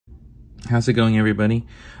How's it going, everybody?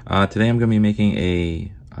 Today I'm going to be making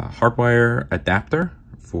a hardwire adapter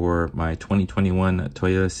for my 2021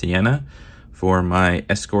 Toyota Sienna for my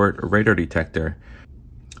Escort radar detector.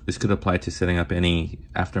 This could apply to setting up any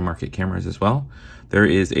aftermarket cameras as well. There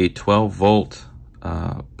is a 12 volt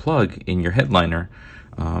plug in your headliner.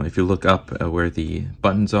 If you look up where the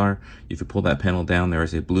buttons are, if you pull that panel down, there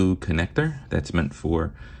is a blue connector that's meant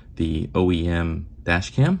for the OEM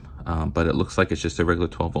dash cam, but it looks like it's just a regular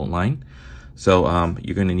 12 volt line. So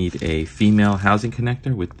you're going to need a female housing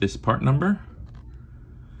connector with this part number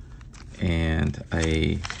and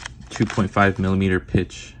a 2.5 millimeter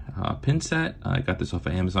pitch pin set. I got this off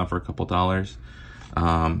of Amazon for a couple $.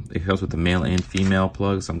 It comes with the male and female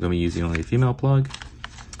plugs. I'm going to be using only a female plug.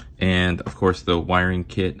 And of course the wiring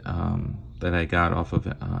kit that I got off of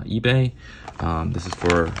eBay. This is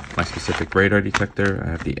for my specific radar detector. I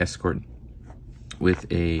have the Escort with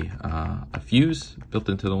a fuse built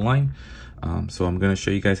into the line. So I'm going to show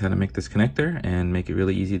you guys how to make this connector and make it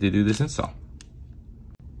really easy to do this install.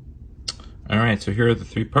 All right, so here are the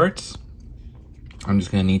three parts. I'm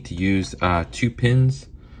just going to need to use 2 pins,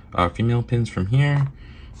 female pins from here.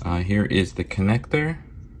 Here is the connector.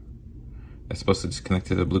 That's supposed to just connect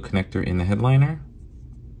to the blue connector in the headliner.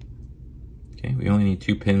 Okay, we only need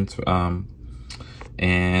 2 pins.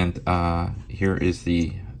 Here is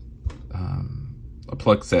the a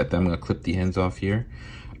plug set that I'm going to clip the ends off here.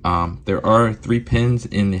 There are 3 pins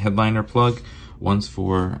in the headliner plug. One's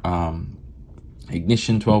for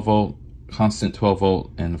ignition 12 volt, constant 12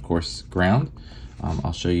 volt, and of course ground.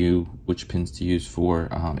 I'll show you which pins to use for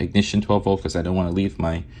ignition 12 volt because I don't want to leave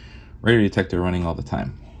my radar detector running all the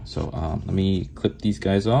time. So let me clip these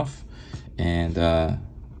guys off and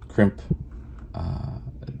crimp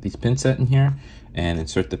these pin set in here and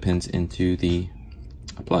insert the pins into the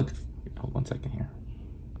plug. Hold 1 second here.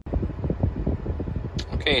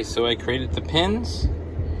 Okay, so I created the pins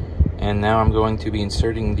and now I'm going to be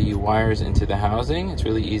inserting the wires into the housing. It's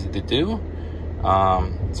really easy to do.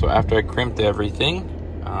 So after I crimped everything,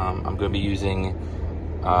 I'm going to be using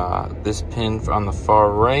this pin on the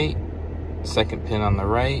far right, second pin on the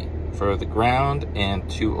right for the ground, and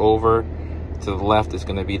 2 over to the left is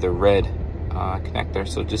going to be the red connector.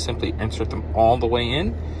 So just simply insert them all the way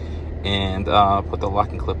in and put the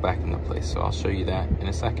locking clip back into place. So I'll show you that in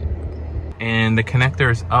a second. And the connector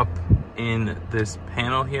is up in this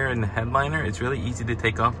panel here in the headliner. It's really easy to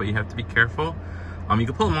take off, but you have to be careful. You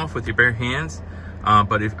can pull them off with your bare hands,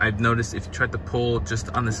 but I've noticed if you try to pull just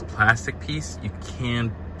on this plastic piece, you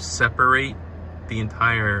can separate the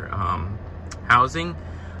entire housing.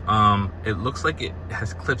 It looks like it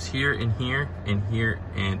has clips here and here and here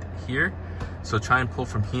and here. So try and pull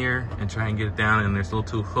from here and try and get it down. And there's little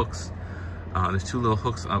 2 hooks. There's 2 little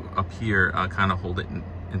hooks up here, kind of hold it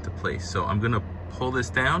into place. So I'm gonna pull this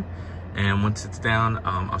down, and once it's down,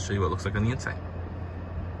 I'll show you what it looks like on the inside.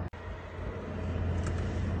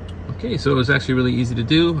 Okay, so it was actually really easy to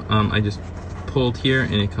do. I just pulled here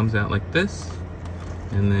and it comes out like this,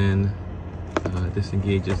 and then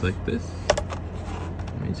disengages like this.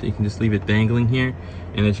 All right, so you can just leave it dangling here.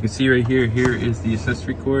 And as you can see right here, here is the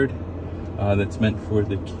accessory cord that's meant for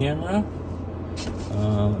the camera.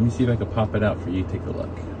 Let me see if I can pop it out for you. Take a look.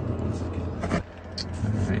 1 second.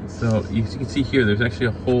 All right, so you can see here, there's actually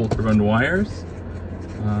a hole to run wires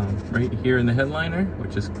right here in the headliner,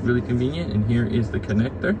 which is really convenient. And here is the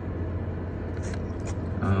connector.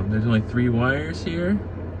 There's only 3 wires here.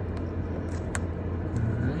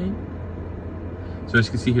 All right. So as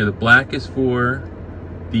you can see here, the black is for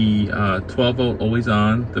the 12 volt always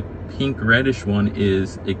on. The pink reddish one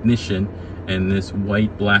is ignition, and this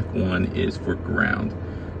white black one is for ground.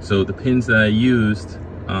 So the pins that I used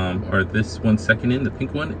are this one second in, the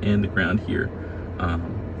pink one, and the ground here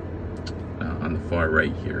on the far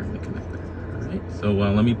right here in the connector. All right, so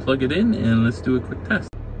let me plug it in and let's do a quick test.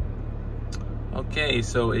 Okay,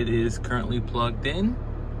 so it is currently plugged in.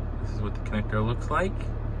 This is what the connector looks like.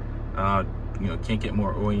 You know, can't get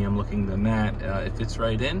more OEM looking than that. It fits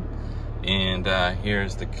right in. And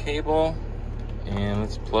here's the cable, and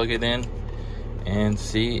let's plug it in and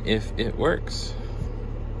see if it works.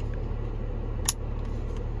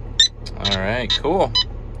 All right, cool.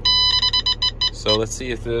 So let's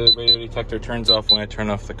see if the radar detector turns off when I turn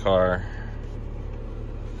off the car.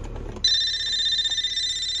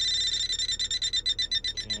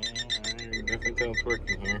 Okay, I definitely tell it's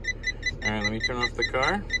working here. All right, let me turn off the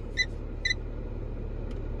car.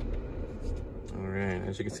 All right,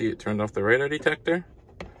 as you can see, it turned off the radar detector.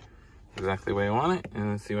 Exactly the way I want it.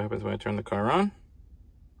 And let's see what happens when I turn the car on.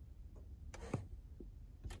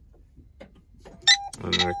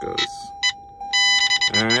 And there it goes.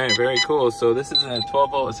 All right, very cool. So this is a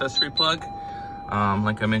 12-volt accessory plug.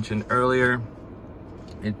 Like I mentioned earlier,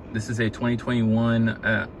 this is a 2021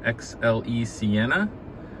 XLE Sienna.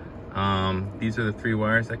 These are the 3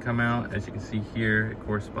 wires that come out. As you can see here, it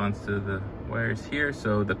corresponds to the wires here.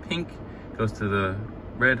 So the pink goes to the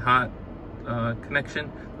red hot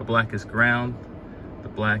connection. The black is ground. The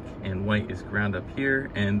black and white is ground up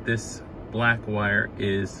here. And this black wire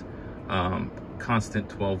is constant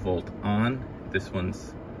 12-volt on. This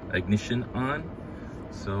one's ignition on.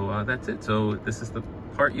 So that's it. So this is the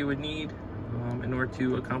part you would need in order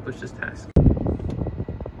to accomplish this task.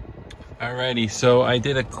 Alrighty, so I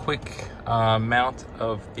did a quick mount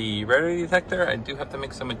of the rarity detector. I do have to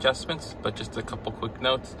make some adjustments, but just a couple quick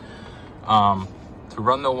notes. To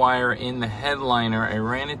run the wire in the headliner, I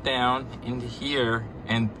ran it down into here,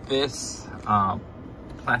 and this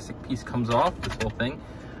plastic piece comes off, this whole thing.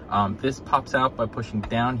 This pops out by pushing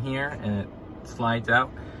down here, and it slides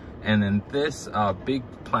out. And then this big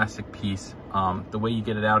plastic piece, the way you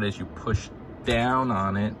get it out is you push down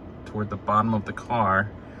on it toward the bottom of the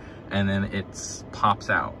car, and then it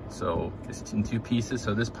pops out. So it's in 2 pieces.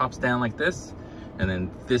 So this pops down like this, and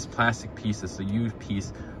then this plastic piece, this U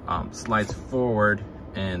piece, slides forward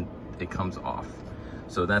and it comes off.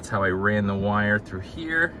 So that's how I ran the wire through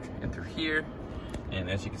here and through here. And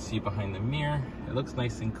as you can see behind the mirror, it looks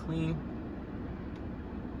nice and clean.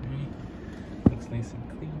 Right? Looks nice and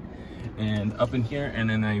clean. And up in here, and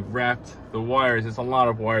then I wrapped the wires. It's a lot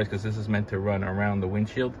of wires because this is meant to run around the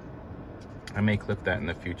windshield. I may clip that in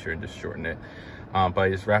the future and just shorten it. But I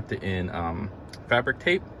just wrapped it in fabric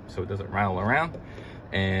tape so it doesn't rattle around.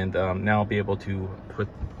 And now I'll be able to put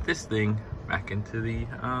this thing back into the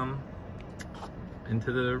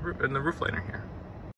roof liner here.